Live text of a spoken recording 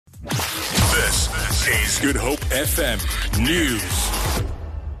This is Good Hope FM News.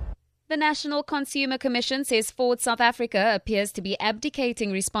 The National Consumer Commission says Ford South Africa appears to be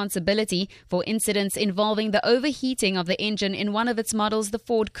abdicating responsibility for incidents involving the overheating of the engine in one of its models, the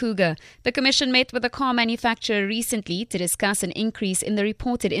Ford Kuga. The Commission met with the car manufacturer recently to discuss an increase in the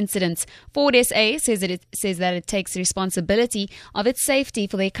reported incidents. Ford SA says that it takes responsibility of its safety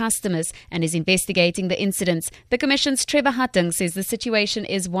for their customers and is investigating the incidents. The Commission's Trevor Hattung says the situation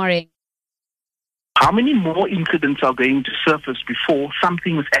is worrying. How many more incidents are going to surface before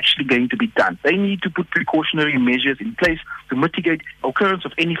something is actually going to be done? They need to put precautionary measures in place to mitigate occurrence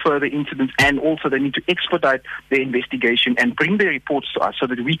of any further incidents, and also they need to expedite their investigation and bring their reports to us so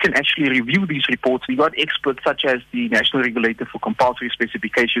that we can actually review these reports. We got experts such as the National Regulator for Compulsory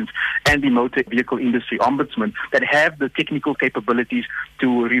Specifications and the Motor Vehicle Industry Ombudsman that have the technical capabilities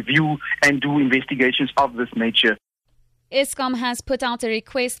to review and do investigations of this nature. Eskom has put out a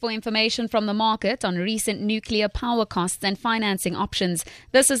request for information from the market on recent nuclear power costs and financing options.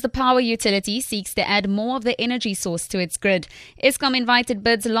 This as the power utility seeks to add more of the energy source to its grid. Eskom invited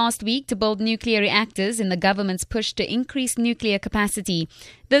bids last week to build nuclear reactors in the government's push to increase nuclear capacity.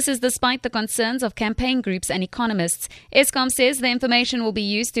 This is despite the concerns of campaign groups and economists. Eskom says the information will be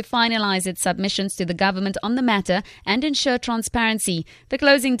used to finalize its submissions to the government on the matter and ensure transparency. The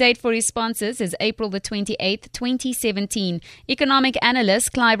closing date for responses is April the 28th, 2017. Economic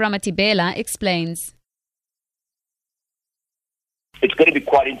analyst Clive Ramatibela explains. It's going to be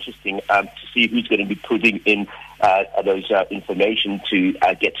quite interesting to see who's going to be putting in those information to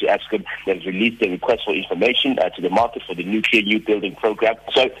get to Eskom. They've released a request for information to the market for the nuclear new building program.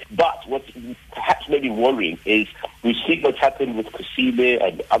 But what's perhaps maybe worrying is we've seen what's happened with Kusile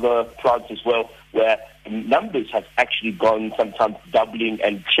and other plants as well, where numbers have actually gone sometimes doubling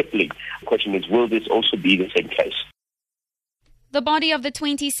and tripling. The question is, will this also be the same case? The body of the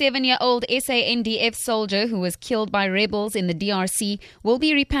 27-year-old SANDF soldier who was killed by rebels in the DRC will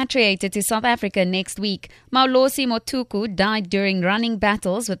be repatriated to South Africa next week. Maulosi Motuku died during running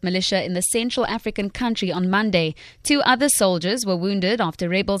battles with militia in the Central African country on Monday. 2 other soldiers were wounded after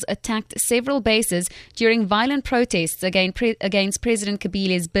rebels attacked several bases during violent protests against President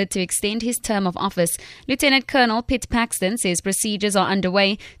Kabile's bid to extend his term of office. Lieutenant Colonel Pitt Paxton says procedures are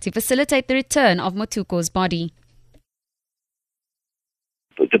underway to facilitate the return of Motuku's body.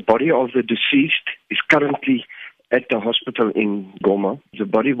 The body of the deceased is currently at the hospital in Goma. The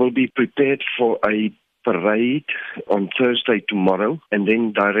body will be prepared for a parade on Thursday tomorrow, and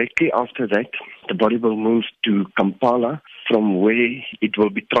then directly after that, the body will move to Kampala, from where it will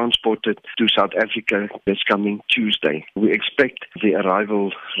be transported to South Africa this coming Tuesday. We expect the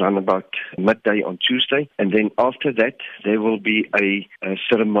arrival around about midday on Tuesday, and then after that, there will be a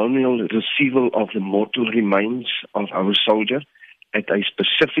ceremonial receival of the mortal remains of our soldier at a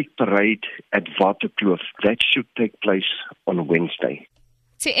specific parade at Waterkloof. That should take place on Wednesday.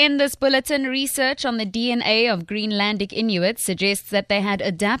 To end this bulletin, research on the DNA of Greenlandic Inuits suggests that they had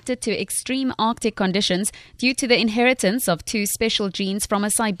adapted to extreme Arctic conditions due to the inheritance of 2 special genes from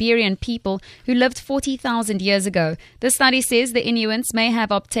a Siberian people who lived 40,000 years ago. The study says the Inuits may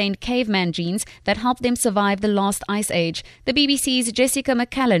have obtained caveman genes that helped them survive the last ice age. The BBC's Jessica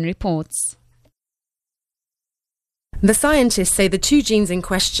McCallan reports. The scientists say the 2 genes in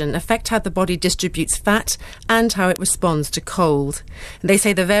question affect how the body distributes fat and how it responds to cold. They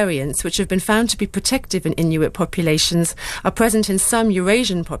say the variants, which have been found to be protective in Inuit populations, are present in some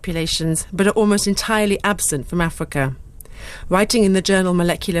Eurasian populations, but are almost entirely absent from Africa. Writing in the journal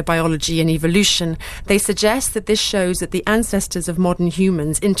Molecular Biology and Evolution, they suggest that this shows that the ancestors of modern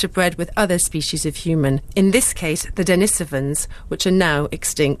humans interbred with other species of human, in this case the Denisovans, which are now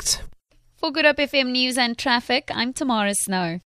extinct. For Good Hope FM News and Traffic, I'm Tamara Snow.